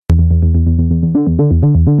Welcome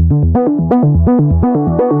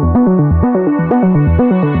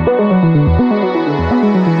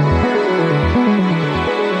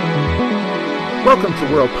to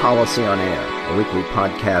World Policy on Air, a weekly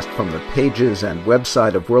podcast from the pages and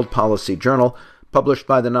website of World Policy Journal, published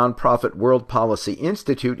by the nonprofit World Policy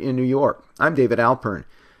Institute in New York. I'm David Alpern.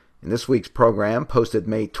 In this week's program, posted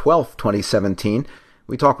May 12, 2017,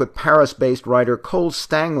 we talk with Paris-based writer Cole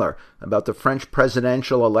Stangler about the French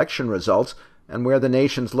presidential election results and where the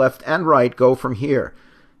nation's left and right go from here.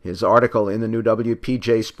 His article in the new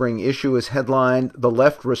WPJ spring issue is headlined, "The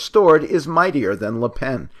Left Restored is Mightier Than Le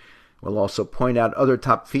Pen." We'll also point out other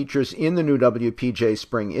top features in the new WPJ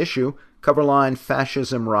spring issue, cover line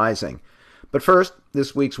Fascism Rising. But first,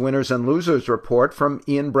 this week's Winners and Losers report from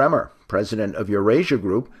Ian Bremmer, president of Eurasia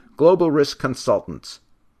Group, Global Risk Consultants.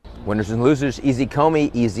 Winners and losers, easy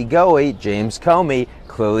Comey, easy goey. James Comey,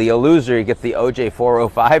 clearly a loser. He gets the OJ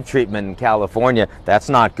 405 treatment in California. That's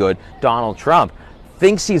not good. Donald Trump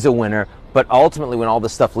thinks he's a winner, but ultimately when all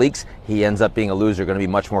this stuff leaks, he ends up being a loser, going to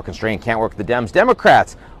be much more constrained, can't work with the Dems.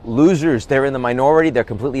 Democrats, losers, they're in the minority, they're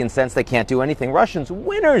completely incensed, they can't do anything. Russians,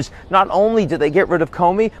 winners. Not only did they get rid of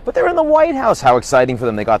Comey, but they're in the White House. How exciting for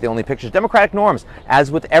them, they got the only pictures. Democratic norms,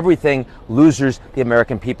 as with everything, losers, the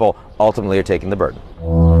American people ultimately are taking the burden.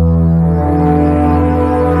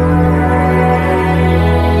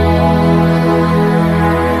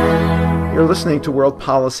 You're listening to World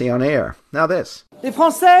Policy on Air. Now this. Les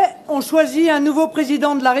Français ont choisi un nouveau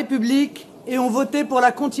président de la République et ont voté pour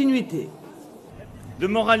la continuité. De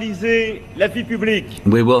moraliser la vie publique.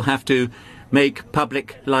 We will have to make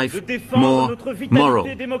public life more moral.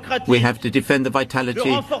 We have to defend the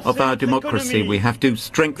vitality of our democracy. We have to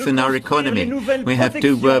strengthen our economy. We have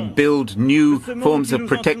to build new forms of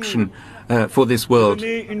protection for this world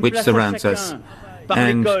which surrounds us,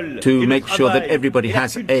 and to make sure that everybody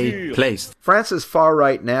has a place. France's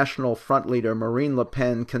far-right National Front leader Marine Le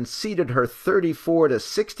Pen conceded her 34 to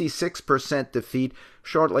 66% defeat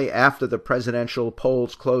shortly after the presidential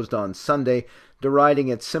polls closed on Sunday, deriding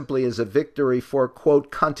it simply as a victory for, quote,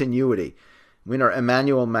 continuity. Winner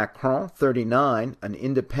Emmanuel Macron, 39, an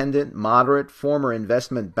independent, moderate, former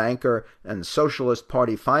investment banker and Socialist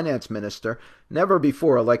Party finance minister, never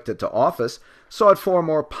before elected to office, saw it far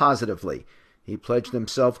more positively. He pledged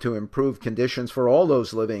himself to improve conditions for all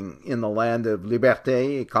those living in the land of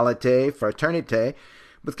liberté, égalité, fraternité,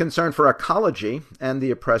 with concern for ecology and the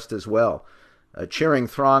oppressed as well. A cheering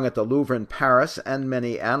throng at the Louvre in Paris and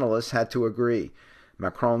many analysts had to agree.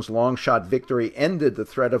 Macron's long-shot victory ended the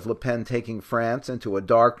threat of Le Pen taking France into a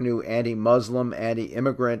dark new anti-Muslim,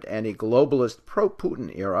 anti-immigrant, anti-globalist,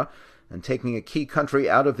 pro-Putin era and taking a key country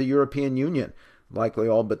out of the European Union, likely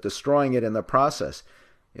all but destroying it in the process.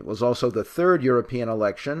 It was also the third European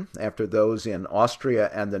election, after those in Austria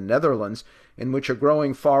and the Netherlands, in which a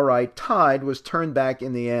growing far-right tide was turned back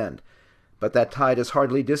in the end. But that tide has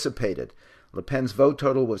hardly dissipated. Le Pen's vote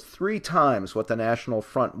total was 3 times what the National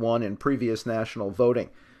Front won in previous national voting,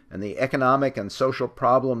 and the economic and social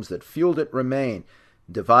problems that fueled it remain,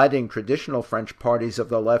 dividing traditional French parties of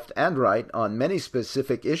the left and right on many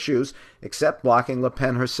specific issues, except blocking Le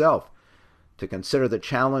Pen herself. To consider the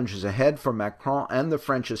challenges ahead for Macron and the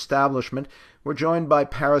French establishment, we're joined by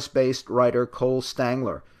Paris-based writer Cole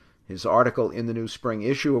Stangler. His article in the new spring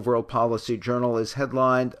issue of World Policy Journal is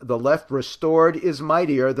headlined, "The Left Restored is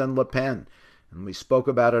Mightier Than Le Pen." And we spoke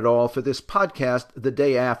about it all for this podcast the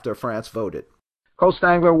day after France voted. Cole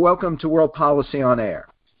Stangler, welcome to World Policy on Air.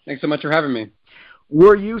 Thanks so much for having me.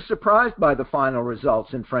 Were you surprised by the final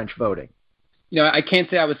results in French voting? You know, I can't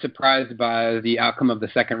say I was surprised by the outcome of the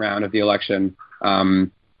second round of the election.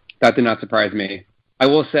 That did not surprise me. I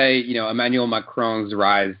will say, you know, Emmanuel Macron's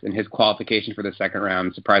rise and his qualification for the second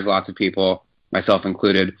round surprised lots of people, myself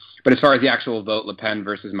included. But as far as the actual vote, Le Pen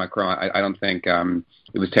versus Macron, I don't think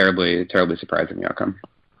it was terribly surprising, the outcome.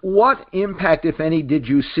 What impact, if any, did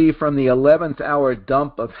you see from the 11th hour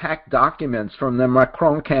dump of hacked documents from the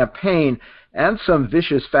Macron campaign and some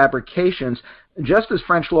vicious fabrications, just as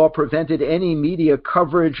French law prevented any media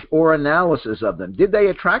coverage or analysis of them? Did they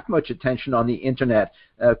attract much attention on the internet,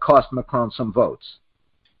 cost Macron some votes?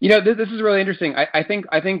 You know, this is really interesting. I think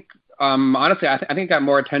honestly, I think it got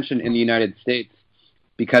more attention in the United States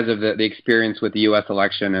because of the experience with the U.S.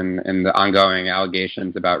 election and the ongoing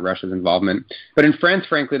allegations about Russia's involvement. But in France,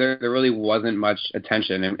 frankly, there really wasn't much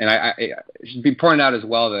attention. And it should be pointed out as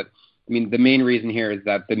well that, I mean, the main reason here is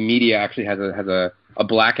that the media actually has a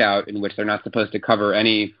blackout in which they're not supposed to cover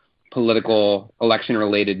any political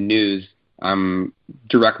election-related news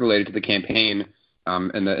direct related to the campaign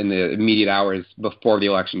in the immediate hours before the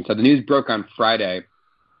election. So the news broke on Friday,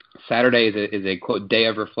 Saturday is a quote day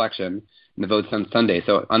of reflection, and the vote's on Sunday.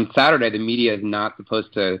 So on Saturday, the media is not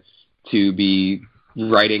supposed to be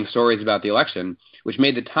writing stories about the election, which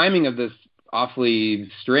made the timing of this awfully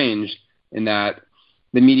strange in that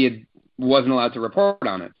the media wasn't allowed to report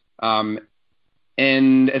on it.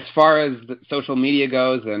 And as far as the social media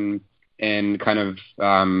goes and kind of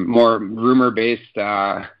more rumor-based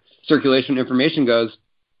circulation information goes,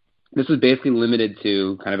 this was basically limited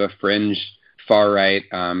to kind of a fringe far-right,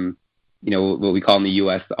 what we call in the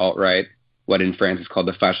U.S. the alt-right, what in France is called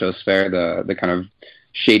the fachosphere, the kind of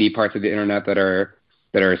shady parts of the internet that are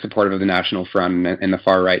supportive of the National Front and the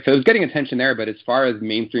far right. So it was getting attention there, but as far as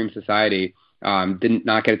mainstream society, did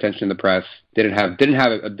not get attention in the press, didn't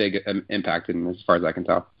have a big impact, as far as I can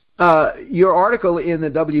tell. Your article in the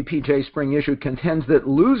WPJ Spring issue contends that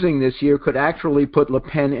losing this year could actually put Le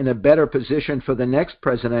Pen in a better position for the next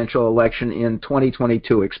presidential election in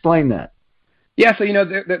 2022. Explain that. Yeah, so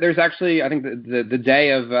there's actually, I think the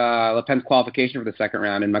day of Le Pen's qualification for the second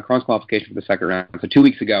round and Macron's qualification for the second round. So 2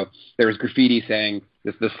 weeks ago, there was graffiti saying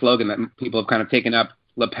this slogan that people have kind of taken up: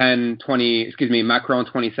 Macron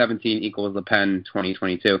 2017 equals Le Pen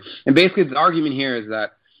 2022. And basically, the argument here is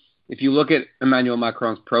that if you look at Emmanuel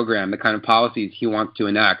Macron's program, the kind of policies he wants to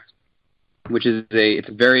enact, which is it's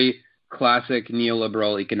a very classic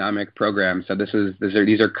neoliberal economic program. So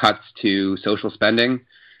these are cuts to social spending.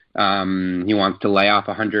 He wants to lay off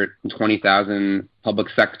 120,000 public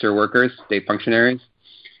sector workers, state functionaries.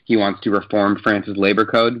 He wants to reform France's labor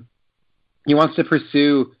code. He wants to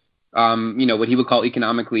pursue, what he would call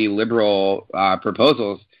economically liberal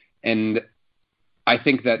proposals. And I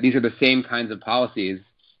think that these are the same kinds of policies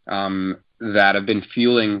that have been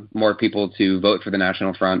fueling more people to vote for the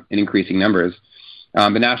National Front in increasing numbers. The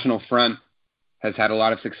National Front has had a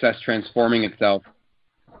lot of success transforming itself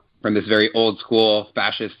from this very old-school,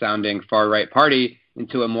 fascist-sounding far-right party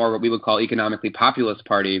into a more what we would call economically populist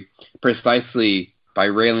party, precisely by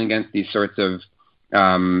railing against these sorts of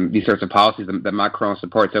policies that Macron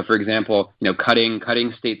supports. So, for example,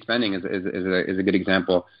 cutting state spending is a good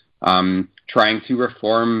example. Trying to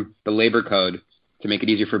reform the labor code to make it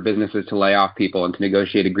easier for businesses to lay off people and to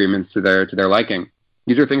negotiate agreements to their liking.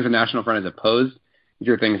 These are things the National Front has opposed. These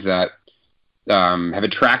are things that have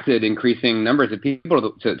attracted increasing numbers of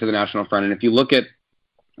people to the National Front. And if you look at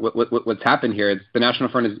what's happened here, the National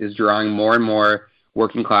Front is drawing more and more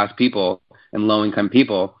working class people and low income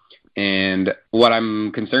people. And what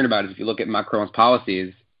I'm concerned about is if you look at Macron's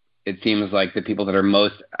policies, it seems like the people that are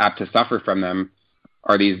most apt to suffer from them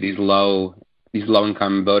are these low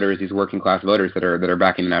income voters, these working class voters that are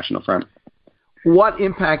backing the National Front. What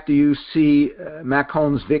impact do you see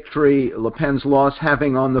Macron's victory, Le Pen's loss,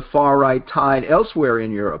 having on the far-right tide elsewhere in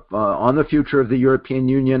Europe, on the future of the European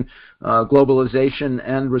Union, globalization,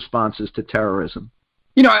 and responses to terrorism?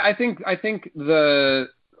 I think the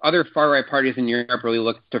other far-right parties in Europe really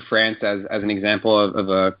look to France as an example of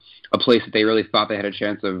a place that they really thought they had a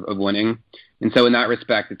chance of winning. And so in that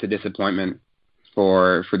respect, it's a disappointment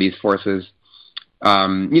for these forces.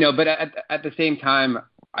 But at the same time,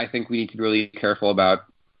 I think we need to be really careful about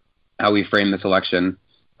how we frame this election.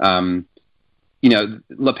 Le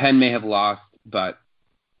Pen may have lost, but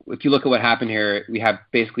if you look at what happened here, we have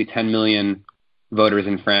basically 10 million voters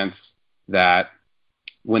in France that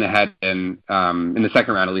went ahead and, in the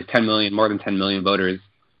second round, at least more than 10 million voters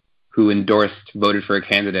who voted for a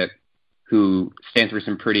candidate who stands for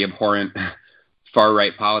some pretty abhorrent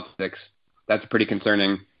far-right politics. That's pretty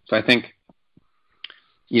concerning. So I think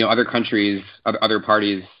other countries, other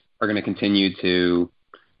parties are going to continue to,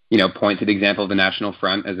 point to the example of the National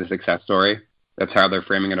Front as a success story. That's how they're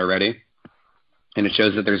framing it already. And it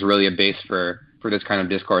shows that there's really a base for this kind of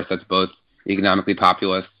discourse that's both economically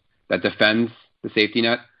populist, that defends the safety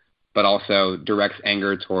net, but also directs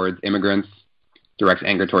anger towards immigrants, directs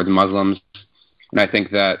anger towards Muslims. And I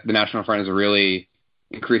think that the National Front is really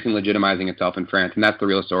increasingly legitimizing itself in France. And that's the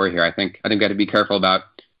real story here. I think we got to be careful about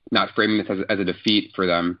not framing this as a defeat for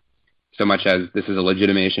them so much as this is a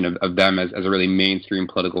legitimation of them as a really mainstream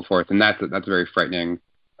political force. And that's a very frightening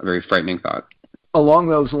thought. Along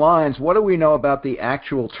those lines, what do we know about the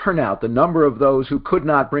actual turnout, the number of those who could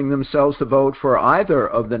not bring themselves to vote for either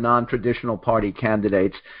of the non-traditional party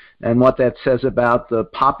candidates, and what that says about the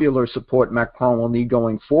popular support Macron will need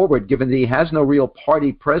going forward, given that he has no real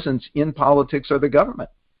party presence in politics or the government?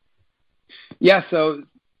 Yeah, so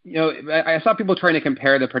I saw people trying to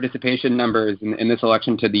compare the participation numbers in this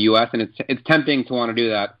election to the U.S., and it's tempting to want to do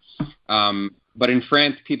that. But in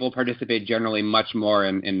France, people participate generally much more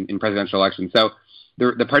in presidential elections. So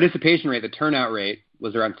the participation rate, the turnout rate,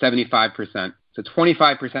 was around 75%. So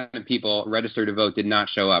 25% of people registered to vote did not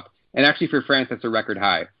show up. And actually for France, that's a record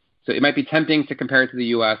high. So it might be tempting to compare it to the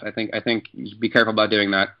U.S. I think you should be careful about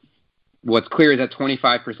doing that. What's clear is that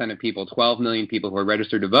 25% of people, 12 million people who are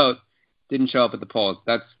registered to vote, didn't show up at the polls.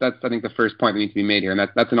 That's I think the first point that needs to be made here, and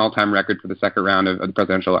that's an all-time record for the second round of the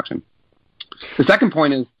presidential election. The second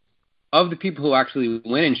point is, of the people who actually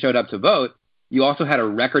went and showed up to vote, you also had a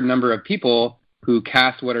record number of people who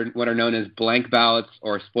cast what are known as blank ballots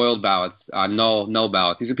or spoiled ballots, null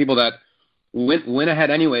ballots. These are people that went ahead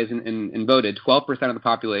anyways and voted, 12% of the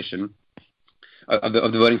population, of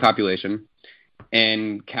the voting population,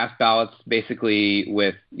 and cast ballots basically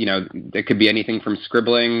with, it could be anything from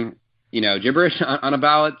scribbling, gibberish on a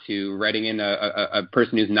ballot to writing in a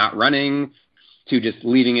person who's not running to just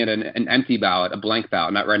leaving it an empty ballot, a blank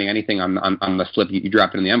ballot, not writing anything on the slip you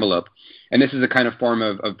drop it in the envelope. And this is a kind of form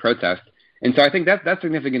of protest. And so I think that's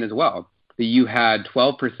significant as well, that you had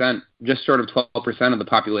 12%, just short of 12% of the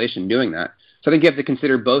population doing that. So I think you have to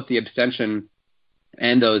consider both the abstention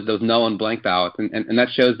and those null and blank ballots. And that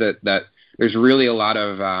shows that there's really a lot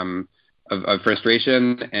of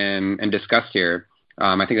frustration and disgust here.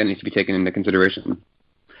 I think that needs to be taken into consideration.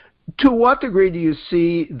 To what degree do you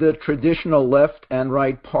see the traditional left and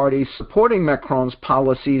right parties supporting Macron's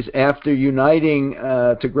policies after uniting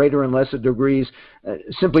to greater and lesser degrees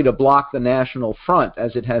simply to block the National Front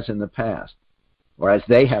as it has in the past, or as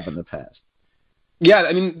they have in the past? Yeah,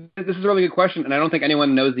 I mean, this is a really good question, and I don't think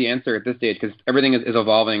anyone knows the answer at this stage because everything is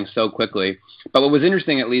evolving so quickly. But what was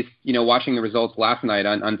interesting, at least, watching the results last night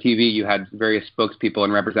on TV, you had various spokespeople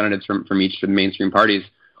and representatives from each of the mainstream parties.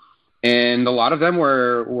 And a lot of them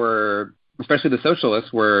were, especially the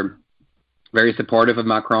socialists, were very supportive of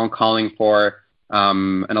Macron, calling for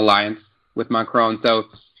an alliance with Macron. So,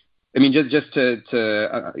 I mean, just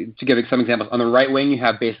to give some examples, on the right wing, you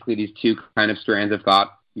have basically these two kind of strands of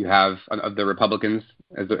thought. You have of the Republicans,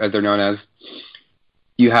 as they're known as.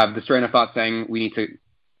 You have the strand of thought saying we need to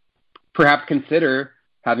perhaps consider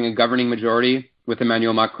having a governing majority with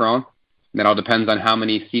Emmanuel Macron. That all depends on how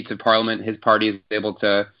many seats of parliament his party is able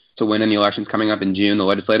to win in the elections coming up in June, the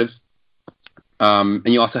legislatives. And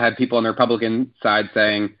you also had people on the Republican side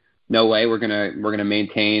saying, no way, we're gonna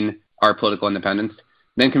maintain our political independence.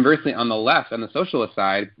 Then conversely, on the left, on the socialist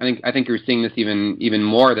side, I think you're seeing this even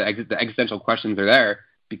more. The existential questions are there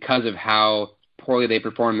because of how poorly they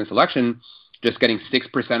performed in this election, just getting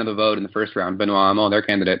 6% of the vote in the first round, Benoît Hamon, their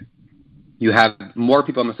candidate. You have more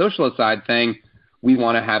people on the socialist side saying, we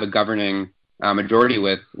want to have a governing majority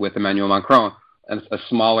with Emmanuel Macron. And a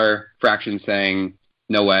smaller fraction saying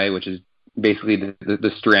no way, which is basically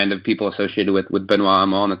the strand of people associated with Benoît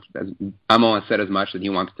Hamon. Hamon has said as much that he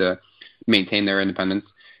wants to maintain their independence.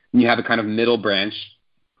 And you have a kind of middle branch,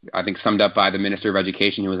 I think summed up by the Minister of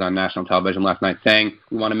Education who was on national television last night, saying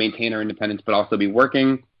we want to maintain our independence but also be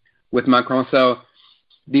working with Macron. So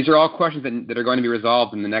these are all questions that are going to be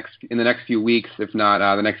resolved in the next few weeks, if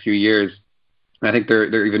not the next few years. And I think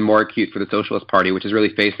they're even more acute for the Socialist Party, which is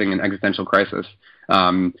really facing an existential crisis.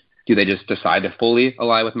 Do they just decide to fully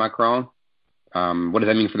ally with Macron? What does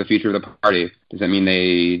that mean for the future of the party? Does that mean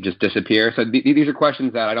they just disappear? So these are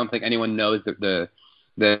questions that I don't think anyone knows that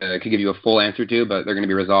could give you a full answer to, but they're going to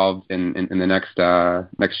be resolved in the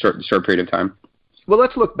next short period of time. Well,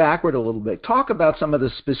 let's look backward a little bit. Talk about some of the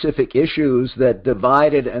specific issues that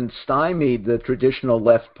divided and stymied the traditional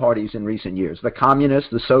left parties in recent years. The communists,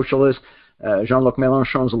 the socialists, Jean-Luc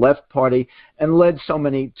Mélenchon's left party, and led so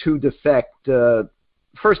many to defect.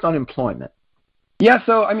 First, unemployment. Yeah,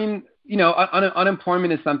 so, I mean,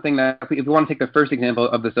 unemployment is something that, if we want to take the first example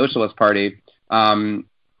of the Socialist Party, the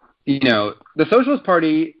Socialist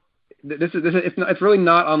Party, it's really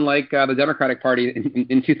not unlike the Democratic Party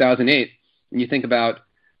in 2008. When you think about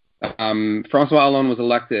François Hollande was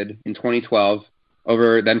elected in 2012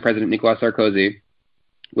 over then-President Nicolas Sarkozy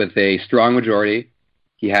with a strong majority.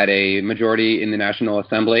 He had a majority in the National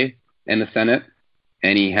Assembly and the Senate,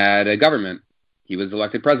 and he had a government. He was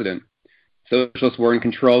elected president. Socialists were in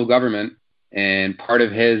control of government, and part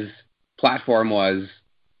of his platform was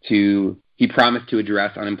he promised to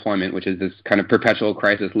address unemployment, which is this kind of perpetual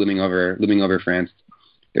crisis looming over France.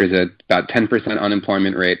 There's about 10%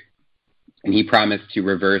 unemployment rate, and he promised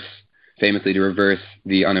famously to reverse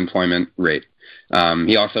the unemployment rate.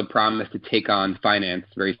 He also promised to take on finance,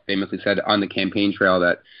 very famously said on the campaign trail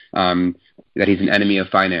that he's an enemy of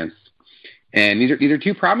finance. And these are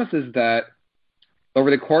two promises that over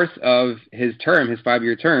the course of his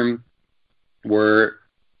 5-year term, were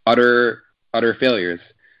utter failures.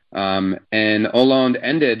 And Hollande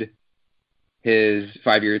ended his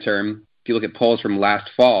 5-year term. If you look at polls from last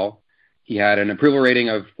fall, he had an approval rating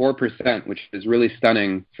of 4%, which is really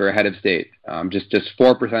stunning for a head of state. Just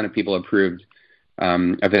 4% of people approved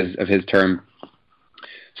of his term.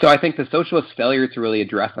 So I think the socialists' failure to really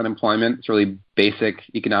address unemployment is really basic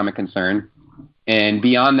economic concern. And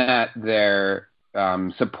beyond that, their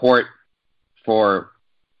support for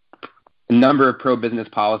a number of pro-business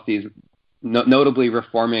policies, notably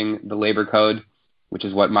reforming the labor code, which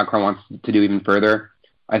is what Macron wants to do even further,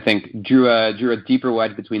 I think drew a deeper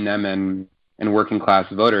wedge between them and working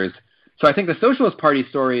class voters. So I think the Socialist Party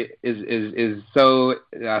story is so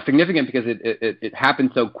significant because it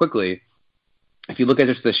happened so quickly. If you look at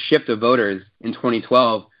just the shift of voters in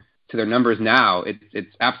 2012 to their numbers now,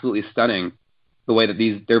 it's absolutely stunning the way that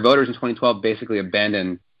their voters in 2012 basically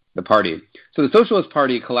abandoned the party. So the Socialist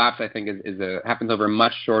Party collapse, I think, happens over a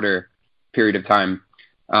much shorter period of time,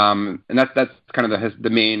 and that's kind of the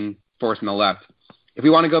main force on the left. If we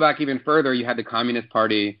want to go back even further, you had the Communist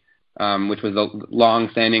Party, which was a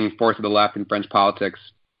long-standing force of the left in French politics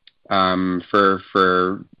for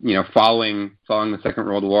following the Second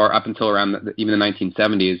World War up until around even the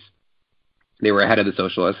 1970s. They were ahead of the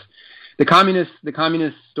socialists. The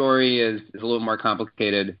communist story is a little more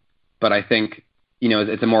complicated, but I think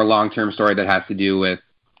it's a more long-term story that has to do with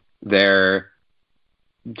their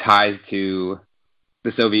ties to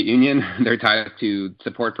the Soviet Union, their ties to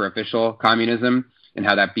support for official communism, and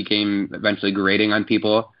how that became eventually grating on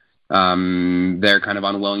people. Their kind of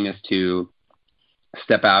unwillingness to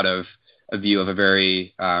step out of a view of a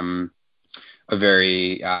very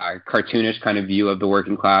cartoonish kind of view of the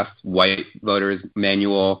working class, white voters,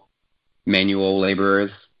 manual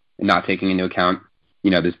laborers, and not taking into account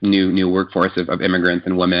this new workforce of immigrants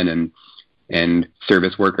and women and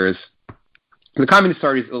service workers. The Communist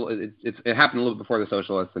Party it happened a little before the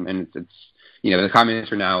Socialists, and it's the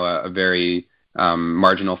Communists are now a very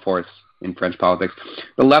marginal force in French politics.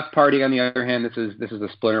 The Left Party, on the other hand, this is a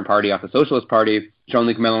splinter party off the Socialist Party.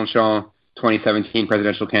 Jean-Luc Mélenchon, 2017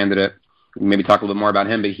 presidential candidate. Maybe talk a little bit more about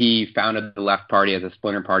him, but he founded the Left Party as a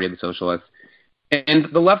splinter party of the Socialists. And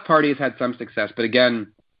the Left Party has had some success, but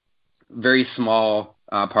again, very small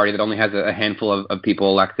party that only has a handful of people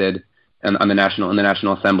elected in the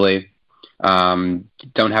National Assembly.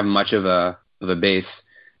 Don't have much of a base.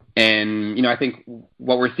 And I think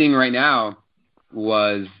what we're seeing right now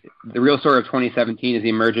was the real story of 2017 is the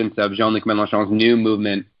emergence of Jean-Luc Mélenchon's new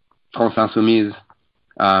movement, France Insoumise,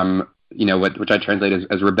 which I translate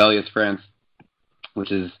as Rebellious France,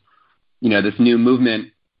 which is, this new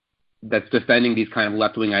movement that's defending these kind of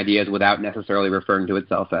left-wing ideas without necessarily referring to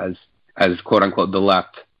itself as quote unquote the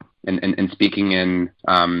left, and speaking in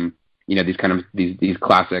these kind of these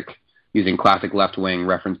classic, using classic left-wing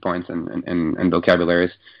reference points and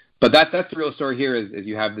vocabularies. But that's the real story here is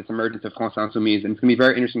you have this emergence of France Insoumise, and it's going to be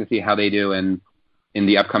very interesting to see how they do in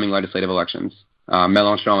the upcoming legislative elections.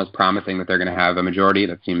 Mélenchon is promising that they're going to have a majority.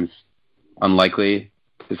 That seems unlikely,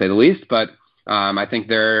 to say the least, but I think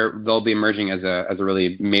they'll be emerging as a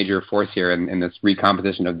really major force here in this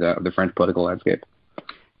recomposition of the French political landscape.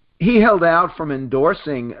 He held out from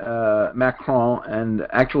endorsing Macron and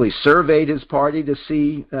actually surveyed his party to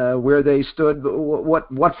see where they stood.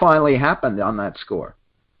 What finally happened on that score?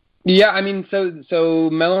 Yeah, I mean, so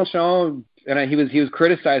Mélenchon, and he was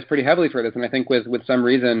criticized pretty heavily for this, and I think with some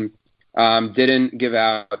reason didn't give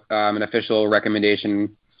out an official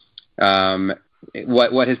recommendation.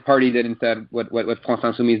 What his party did instead, what France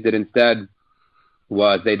Insoumise did instead,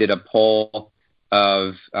 was they did a poll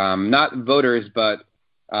of not voters but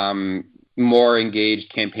more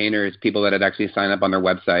engaged campaigners, people that had actually signed up on their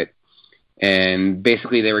website, and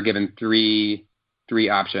basically they were given three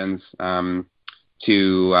options: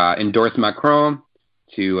 to endorse Macron,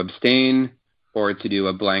 to abstain, or to do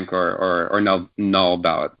a blank or null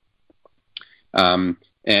ballot.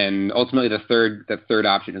 And ultimately, that third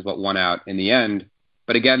option is what won out in the end.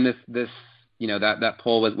 But again, that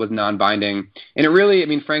poll was non-binding, and it really, I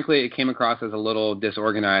mean, frankly, it came across as a little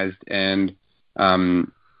disorganized and a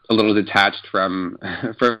little detached from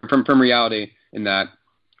reality. In that,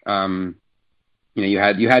 you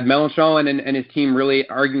had Mélenchon and his team really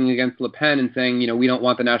arguing against Le Pen and saying, we don't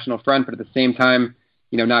want the National Front, but at the same time,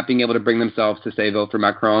 not being able to bring themselves to say vote for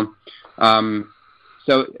Macron.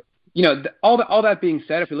 So. All that being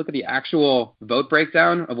said, if we look at the actual vote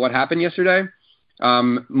breakdown of what happened yesterday,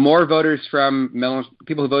 more voters from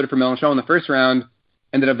people who voted for Mélenchon in the first round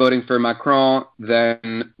ended up voting for Macron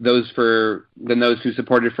than those who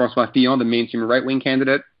supported François Fillon, the mainstream right-wing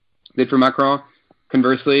candidate, did for Macron.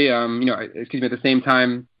 Conversely, at the same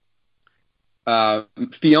time,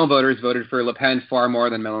 Fillon voters voted for Le Pen far more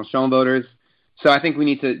than Mélenchon voters. So I think we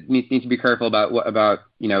need to be careful about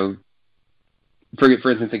for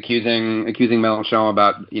instance, accusing Mélenchon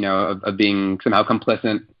about of being somehow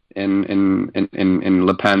complicit in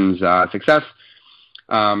Le Pen's success.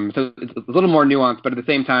 So it's a little more nuanced, but at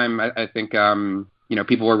the same time, I think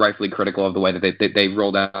people were rightfully critical of the way that they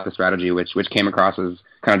rolled out the strategy, which came across as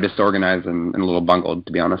kind of disorganized and a little bungled,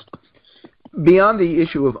 to be honest. Beyond the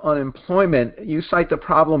issue of unemployment, you cite the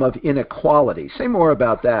problem of inequality. Say more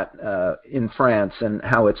about that in France and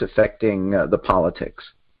how it's affecting the politics.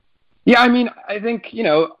 Yeah, I mean, I think,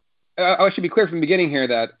 I should be clear from the beginning here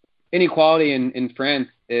that inequality in France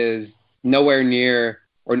is nowhere near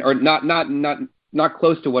or not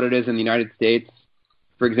close to what it is in the United States,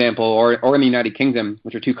 for example, or in the United Kingdom,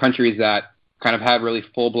 which are two countries that kind of had really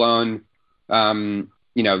full-blown the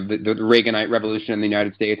Reaganite revolution in the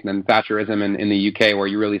United States and then Thatcherism in the UK, where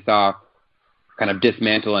you really saw kind of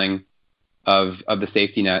dismantling of the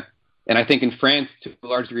safety net. And I think in France, to a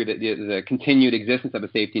large degree, the continued existence of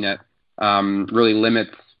a safety net really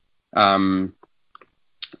limits,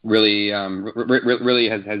 really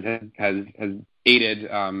has aided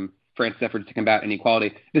France's efforts to combat inequality.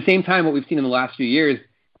 At the same time, what we've seen in the last few years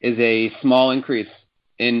is a small increase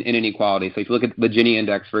in inequality. So if you look at the Gini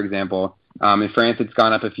index, for example, in France, it's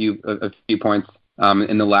gone up a few points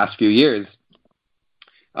in the last few years,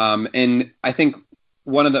 and I think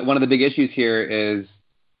one of the big issues here is,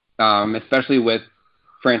 especially with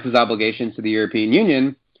France's obligations to the European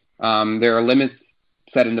Union, there are limits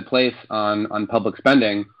set into place on public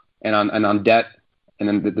spending and on debt and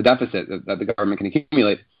then the deficit that the government can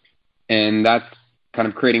accumulate, and that's kind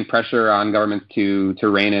of creating pressure on governments to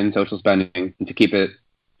rein in social spending and to keep it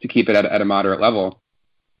at a moderate level.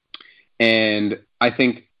 And I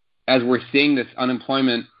think as we're seeing this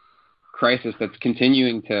unemployment crisis that's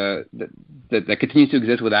continuing that continues to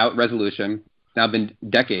exist without resolution, it's now been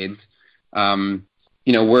decades,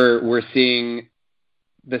 we're seeing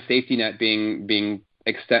the safety net being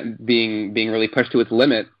really pushed to its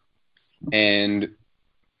limit, and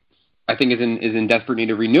I think is in desperate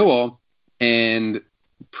need of renewal. And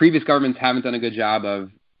previous governments haven't done a good job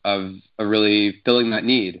of really filling that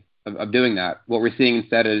need. Of doing that. What we're seeing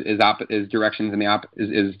instead is directions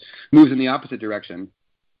is moves in the opposite direction.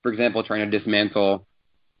 For example, trying to dismantle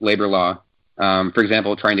labor law. For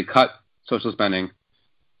example, trying to cut social spending.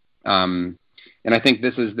 And I think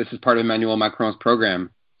this is part of Emmanuel Macron's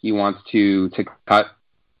program. He wants to cut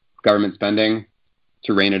government spending,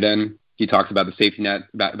 to rein it in. He talks about the safety net,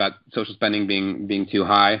 about social spending being too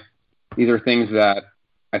high. These are things that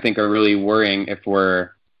I think are really worrying if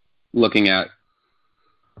we're looking at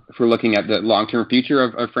the long-term future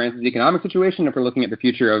of France's economic situation, if we're looking at the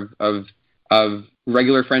future of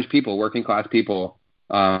regular French people, working-class people,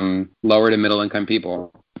 lower to middle-income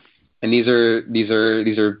people, and these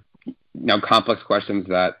are complex questions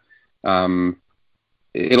that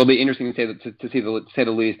it'll be interesting to say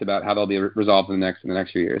the least about how they'll be resolved in the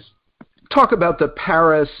next few years. Talk about the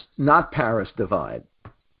Paris, not Paris divide.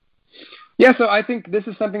 Yeah, so I think this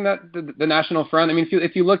is something that the National Front. I mean,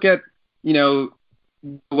 if you look at the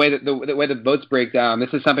way that votes break down,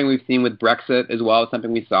 this is something we've seen with Brexit as well as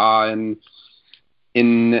something we saw in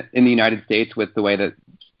the United States with the way that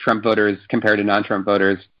Trump voters compare to non-Trump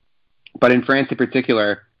voters. But in France in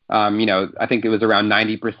particular, I think it was around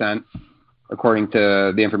 90%, according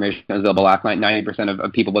to the information that was available last night, 90%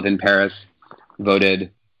 of people within Paris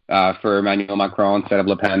voted for Emmanuel Macron instead of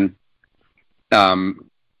Le Pen,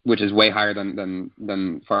 which is way higher than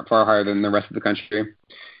far higher than the rest of the country.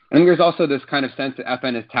 I think there's also this kind of sense that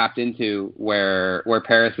FN is tapped into where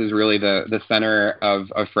Paris is really the center of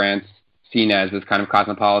France, seen as this kind of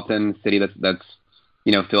cosmopolitan city that's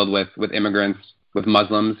filled with immigrants, with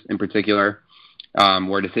Muslims in particular,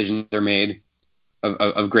 where decisions are made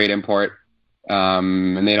of great import,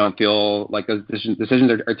 and they don't feel like those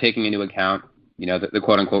decisions are taking into account the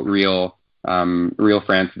quote unquote real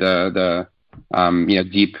France, the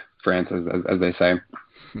deep France as they say.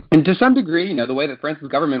 And to some degree, the way that France's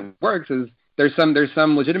government works is there's some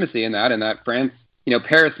legitimacy in that France,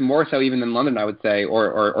 Paris more so even than London, I would say,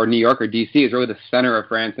 or New York or DC is really the center of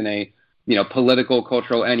France in a political,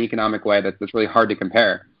 cultural, and economic way that's really hard to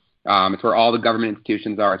compare. It's where all the government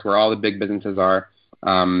institutions are. It's where all the big businesses are.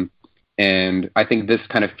 And I think this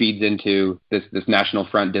kind of feeds into this National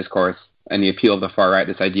Front discourse and the appeal of the far right.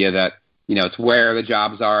 This idea that it's where the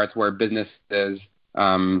jobs are. It's where business is.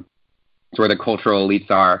 It's where the cultural elites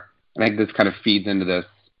are. And I think this kind of feeds into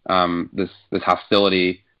this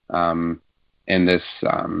hostility and this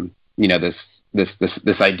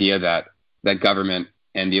idea that government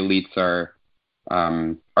and the elites are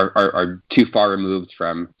too far removed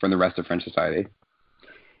from the rest of French society.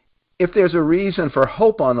 If there's a reason for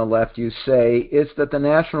hope on the left, you say, it's that the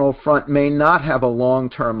National Front may not have a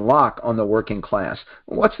long-term lock on the working class.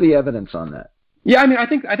 What's the evidence on that? Yeah, I mean, I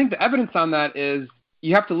think the evidence on that is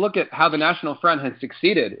you have to look at how the National Front has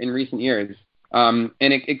succeeded in recent years, and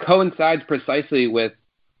it coincides precisely with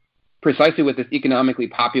this economically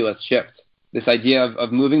populist shift, this idea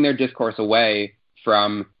of moving their discourse away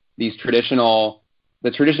from the traditional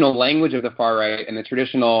language of the far right and the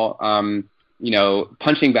traditional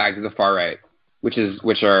punching bags of the far right, which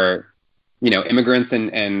are immigrants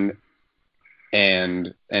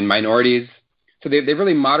and minorities. So they've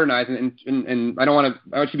really modernized, and I want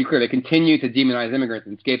to be clear, they continue to demonize immigrants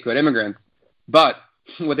and scapegoat immigrants. But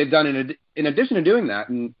what they've done in addition to doing that,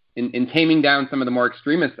 in taming down some of the more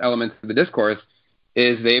extremist elements of the discourse,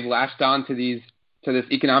 is they've latched on to this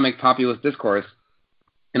economic populist discourse,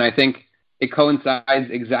 and I think it coincides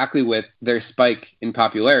exactly with their spike in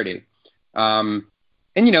popularity. And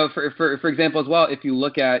for example as well, if you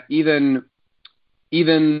look at even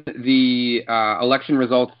the election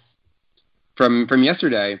results from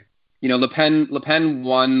yesterday, Le Pen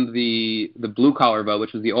won the blue collar vote,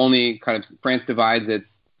 which was the only kind of France divides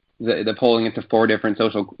the polling into four different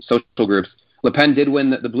social groups. Le Pen did win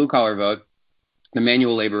the blue collar vote, the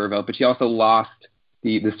manual laborer vote, but she also lost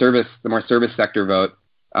the more service sector vote,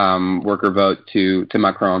 worker vote to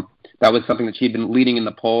Macron. That was something that she'd been leading in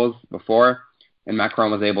the polls before, and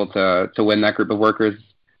Macron was able to win that group of workers.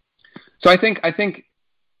 So I think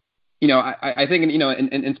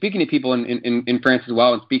and speaking to people in France as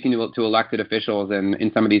well, and speaking to elected officials and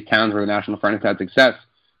in some of these towns where the National Front has had success,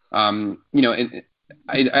 I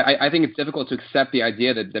think it's difficult to accept the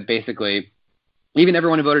idea that basically, even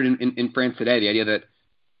everyone who voted in France today, the idea that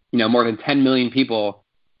more than 10 million people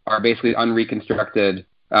are basically unreconstructed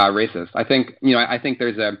racists. I think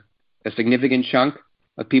there's a significant chunk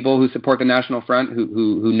of people who support the National Front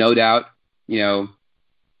who no doubt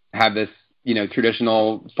have this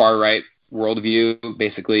traditional far right worldview,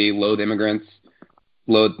 basically loathe immigrants,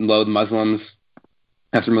 loathe Muslims,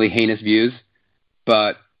 have some really heinous views.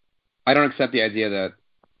 But I don't accept the idea that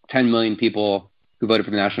 10 million people who voted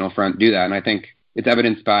for the National Front do that. And I think it's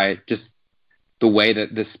evidenced by just the way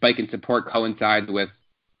that the spike in support coincides with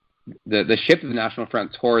the shift of the National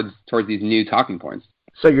Front towards these new talking points.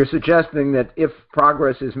 So you're suggesting that if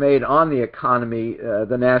progress is made on the economy,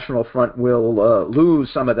 the National Front will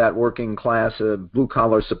lose some of that working class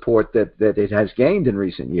blue-collar support that it has gained in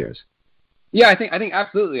recent years? Yeah, I think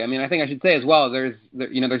absolutely. I mean, I think I should say as well, there's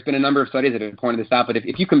been a number of studies that have pointed this out, but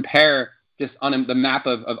if you compare just on the map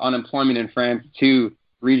of unemployment in France to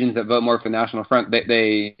regions that vote more for the National Front,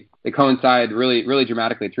 they coincide really, really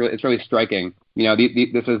dramatically. It's really striking.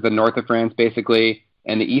 This is the north of France, basically,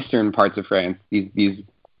 and the eastern parts of France. These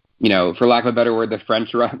for lack of a better word, the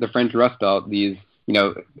French Rust Belt. These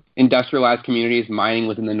industrialized communities, mining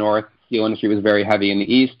was in the north, steel industry was very heavy in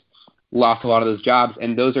the east. Lost a lot of those jobs,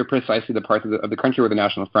 and those are precisely the parts of the country where the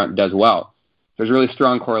National Front does well. There's a really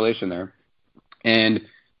strong correlation there, and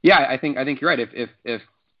yeah, I think you're right.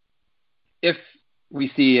 If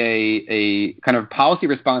we see a kind of policy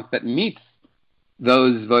response that meets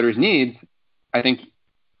those voters' needs, I think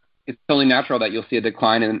it's totally natural that you'll see a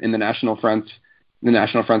decline in the National Front's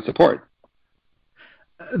support.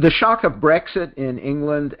 The shock of Brexit in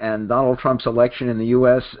England and Donald Trump's election in the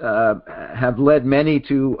U.S. Have led many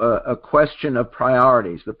to a question of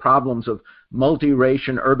priorities, the problems of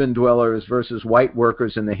multiracial urban dwellers versus white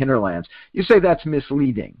workers in the hinterlands. You say that's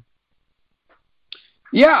misleading.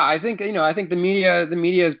 Yeah, I think the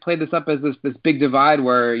media has played this up as this big divide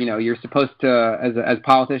where you're supposed to, as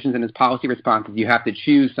politicians and as policy responses, you have to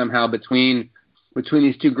choose somehow between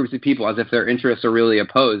these two groups of people as if their interests are really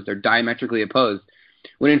opposed, they're diametrically opposed.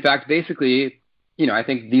 When in fact, basically, I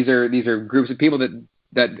think these are groups of people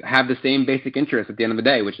that have the same basic interests at the end of the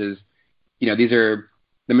day, which is, these are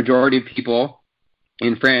the majority of people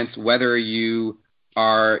in France, whether you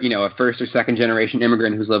are, a first or second generation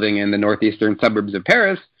immigrant who's living in the northeastern suburbs of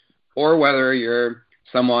Paris, or whether you're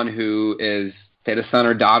someone who is, say, the son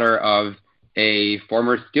or daughter of a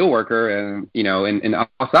former steelworker in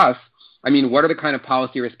Alsace. I mean, what are the kind of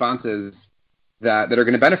policy responses that are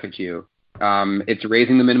going to benefit you? It's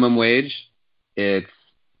raising the minimum wage. It's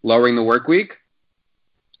lowering the work week.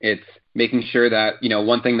 It's making sure that,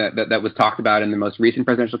 one thing that was talked about in the most recent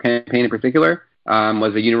presidential campaign in particular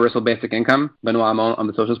was a universal basic income. Benoit Hamon on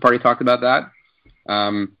the Socialist Party talked about that.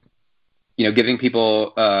 Giving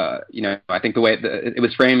people, I think the way it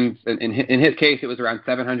was framed, in his case, it was around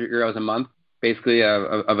 700 euros a month, basically,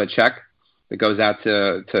 of a check that goes out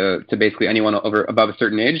to basically anyone above a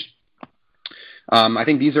certain age. I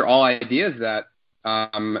think these are all ideas that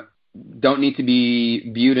don't need to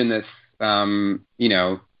be viewed in this,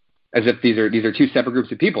 as if these are two separate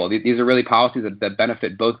groups of people. These are really policies that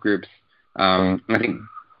benefit both groups. I think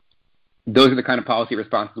those are the kind of policy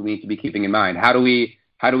responses we need to be keeping in mind. How do we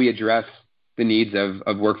address the needs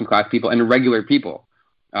of working class people and regular people?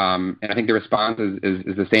 And I think the response is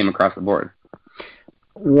the same across the board.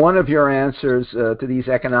 One of your answers to these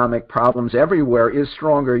economic problems everywhere is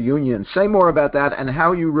stronger unions. Say more about that and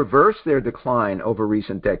how you reverse their decline over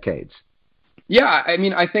recent decades. Yeah, I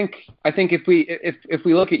mean, I think if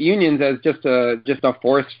we look at unions as just a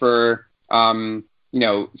force for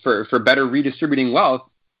for better redistributing wealth,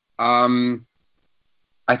 I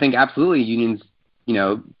think absolutely unions,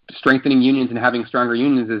 strengthening unions and having stronger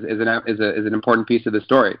unions is an important piece of the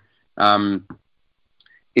story.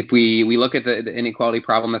 If we look at the inequality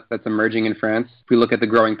problem that's emerging in France, if we look at the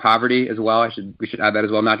growing poverty as well, we should add that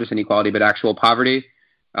as well, not just inequality but actual poverty.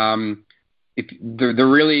 If the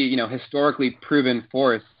really historically proven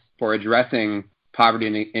force for addressing poverty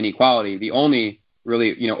and inequality, the only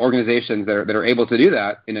really organizations that are able to do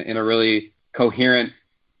that in a really coherent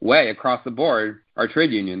way across the board are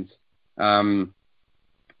trade unions. And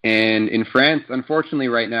in France, unfortunately,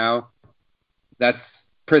 right now, that's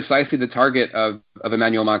precisely the target of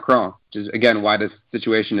Emmanuel Macron, which is again why this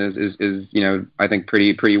situation is I think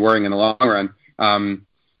pretty worrying in the long run.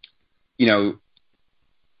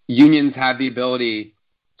 Unions have the ability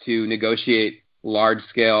to negotiate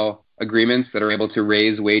large-scale agreements that are able to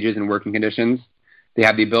raise wages and working conditions. They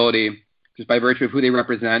have the ability, just by virtue of who they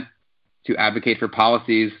represent, to advocate for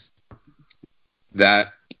policies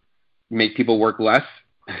that make people work less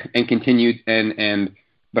and continue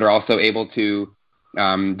but are also able to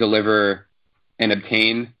deliver and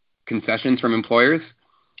obtain concessions from employers.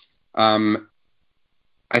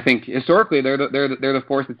 I think historically they're the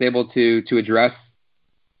force that's able to address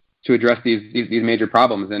these major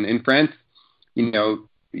problems. And in France,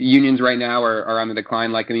 unions right now are on the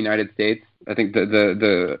decline, like in the United States. I think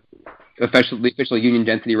the official union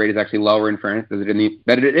density rate is actually lower in France than it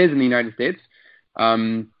is in the United States.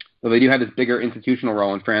 But they do have this bigger institutional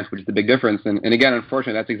role in France, which is the big difference. And again,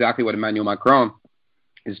 unfortunately, that's exactly what Emmanuel Macron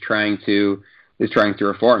is trying to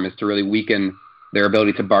reform, is to really weaken their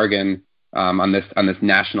ability to bargain on this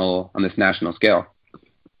national scale.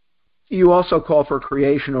 You also call for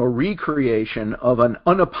creation or recreation of an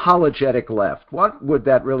unapologetic left. What would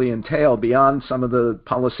that really entail beyond some of the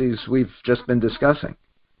policies we've just been discussing?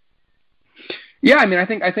 Yeah, I mean, I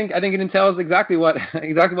think it entails exactly what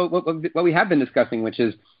we have been discussing, which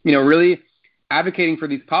is really advocating for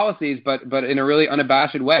these policies, but in a really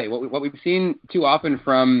unabashed way. What we've seen too often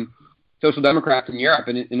from social democrats in Europe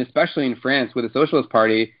and especially in France with the Socialist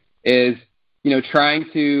Party is trying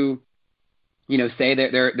to say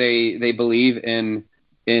that they believe in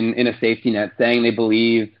a safety net, saying they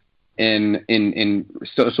believe in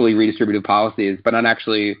socially redistributive policies, but not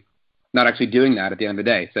actually doing that at the end of the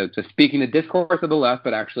day. So speaking the discourse of the left,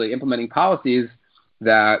 but actually implementing policies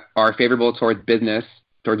that are favorable towards business,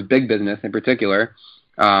 towards big business in particular.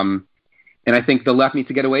 And I think the left needs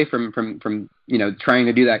to get away from trying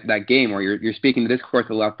to do that game where you're speaking the discourse of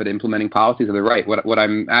the left, but implementing policies of the right. What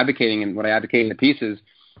I'm advocating and what I advocate in the piece is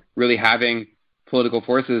really having political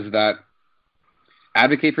forces that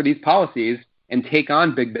advocate for these policies and take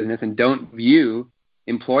on big business and don't view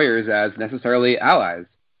employers as necessarily allies.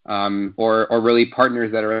 Or really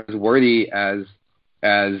partners that are as worthy as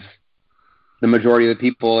the majority of the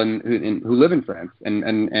people who live in France,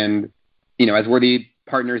 and as worthy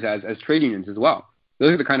partners as trade unions as well.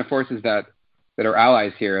 Those are the kind of forces that are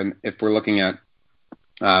allies here. And if we're looking at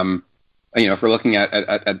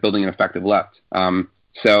at building an effective left, and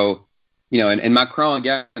Macron,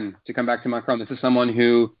 again, to come back to Macron, this is someone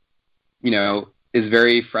who is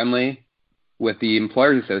very friendly with the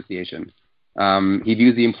Employers Association. He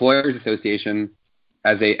views the Employers Association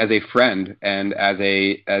as a friend and as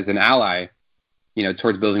an ally,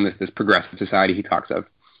 towards building this progressive society he talks of.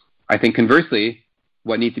 I think conversely,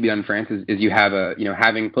 what needs to be done in France is you have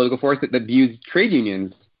having political force that views trade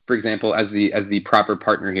unions, for example, as the proper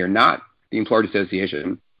partner here, not the Employers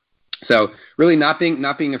Association. So really not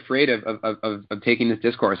being afraid of taking this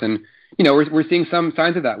discourse, and we're seeing some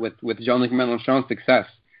signs of that with Jean-Luc Mélenchon's success.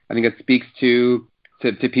 I think it speaks to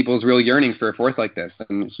people's real yearning for a force like this.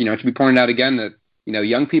 And, it should be pointed out again that,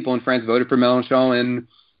 young people in France voted for Mélenchon and,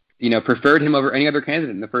 preferred him over any other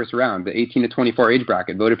candidate in the first round. The 18 to 24 age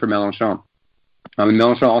bracket voted for Mélenchon. And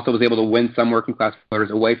Mélenchon also was able to win some working class voters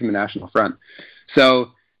away from the National Front.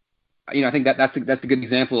 So, I think that's a good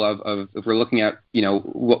example of if we're looking at,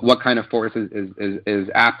 what kind of force is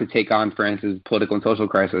apt to take on France's political and social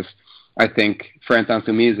crisis. I think France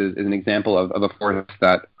Insoumise is an example of a force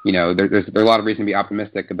that, there's a lot of reason to be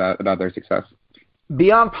optimistic about their success.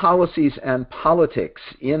 Beyond policies and politics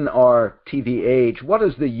in our TV age, what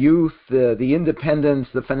does the youth, the independence,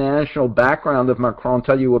 the financial background of Macron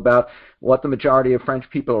tell you about what the majority of French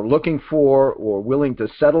people are looking for or willing to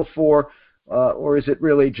settle for? Or is it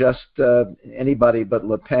really just anybody but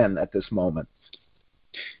Le Pen at this moment?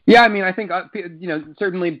 Yeah, I mean, I think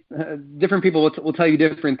certainly different people will tell you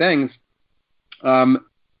different things. The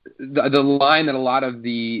line that a lot of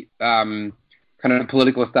the kind of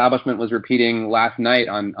political establishment was repeating last night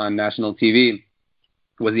on national TV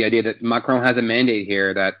was the idea that Macron has a mandate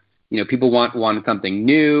here, that people wanted something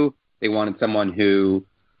new. They wanted someone who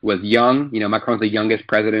was young. Macron's the youngest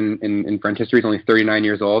president in French history. He's only 39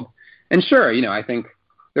 years old. And sure, I think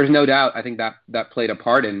there's no doubt, I think that played a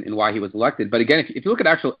part in why he was elected. But again, if you look at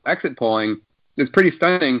actual exit polling, it's pretty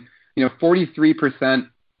stunning. 43%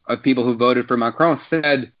 of people who voted for Macron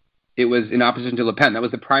said it was in opposition to Le Pen. That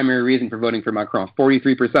was the primary reason for voting for Macron,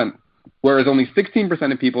 43%. Whereas only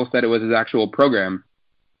 16% of people said it was his actual program.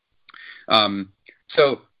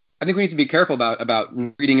 So I think we need to be careful about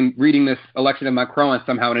reading this election of Macron as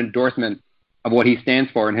somehow an endorsement of what he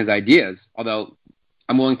stands for and his ideas. Although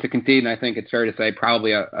I'm willing to concede, and I think it's fair to say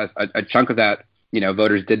probably a chunk of that,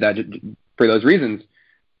 voters did that for those reasons.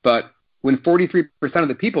 But when 43% of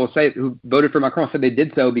the people who voted for Macron said they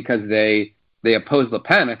did so because they opposed Le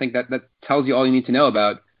Pen, I think that tells you all you need to know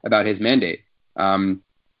about his mandate.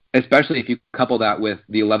 Especially if you couple that with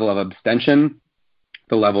the level of abstention,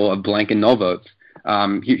 the level of blank and null votes.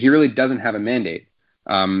 He really doesn't have a mandate.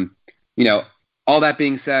 All that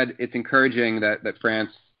being said, it's encouraging that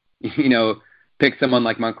France, picked someone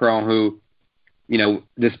like Macron who,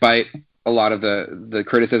 despite a lot of the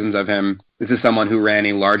criticisms of him, this is someone who ran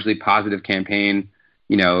a largely positive campaign,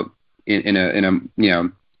 as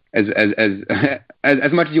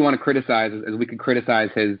much as you want to criticize, as we could criticize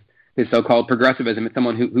his so-called progressivism, it's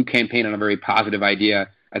someone who campaigned on a very positive idea,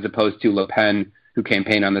 as opposed to Le Pen, who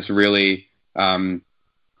campaigned on this really,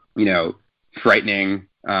 frightening,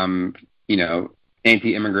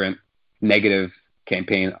 anti-immigrant, negative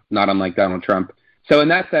campaign, not unlike Donald Trump. So in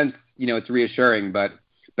that sense, it's reassuring. But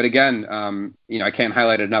again, I can't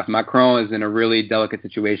highlight it enough. Macron is in a really delicate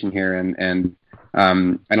situation here, and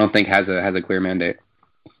I don't think has a clear mandate.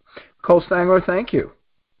 Cole Stangler, thank you.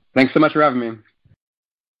 Thanks so much for having me.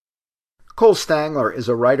 Cole Stangler is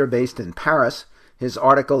a writer based in Paris. His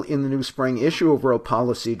article in the new spring issue of World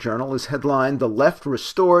Policy Journal is headlined, "The Left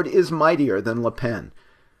Restored is Mightier than Le Pen."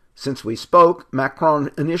 Since we spoke, Macron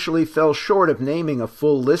initially fell short of naming a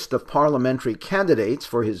full list of parliamentary candidates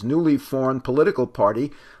for his newly formed political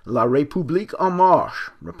party, La République en Marche,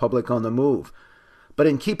 Republic on the Move. But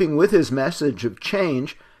in keeping with his message of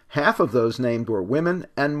change, half of those named were women,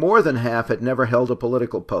 and more than half had never held a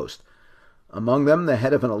political post. Among them, the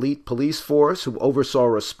head of an elite police force who oversaw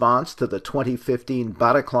response to the 2015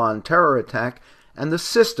 Bataclan terror attack, and the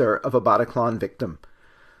sister of a Bataclan victim.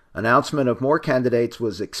 Announcement of more candidates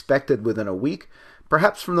was expected within a week,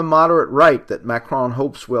 perhaps from the moderate right that Macron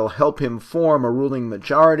hopes will help him form a ruling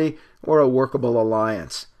majority or a workable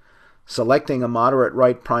alliance. Selecting a moderate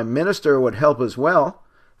right prime minister would help as well.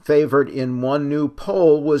 Favored in one new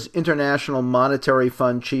poll was International Monetary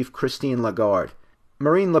Fund chief Christine Lagarde.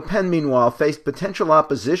 Marine Le Pen, meanwhile, faced potential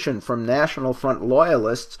opposition from National Front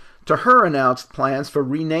loyalists to her announced plans for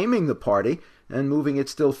renaming the party and moving it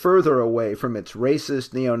still further away from its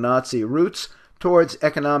racist neo-Nazi roots towards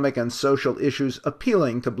economic and social issues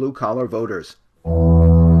appealing to blue-collar voters.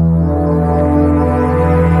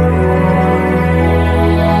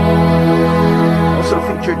 Also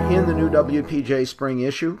featured in the new WPJ spring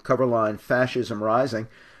issue, coverline Fascism Rising,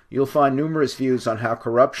 you'll find numerous views on how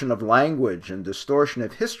corruption of language and distortion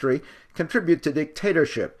of history contribute to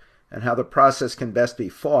dictatorship and how the process can best be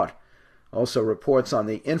fought. Also reports on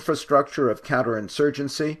the infrastructure of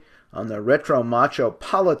counterinsurgency, on the retro-macho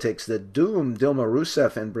politics that doomed Dilma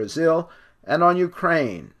Rousseff in Brazil, and on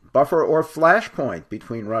Ukraine, buffer or flashpoint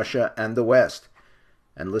between Russia and the West.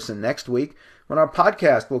 And listen next week when our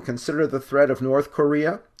podcast will consider the threat of North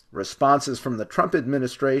Korea, responses from the Trump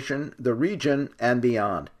administration, the region, and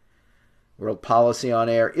beyond. World Policy on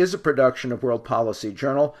Air is a production of World Policy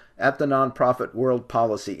Journal at the nonprofit World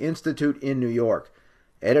Policy Institute in New York.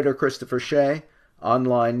 Editor Christopher Shea,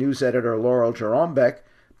 online news editor Laurel Jerome-Beck,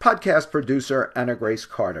 podcast producer Anna Grace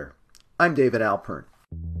Carter. I'm David Alpern.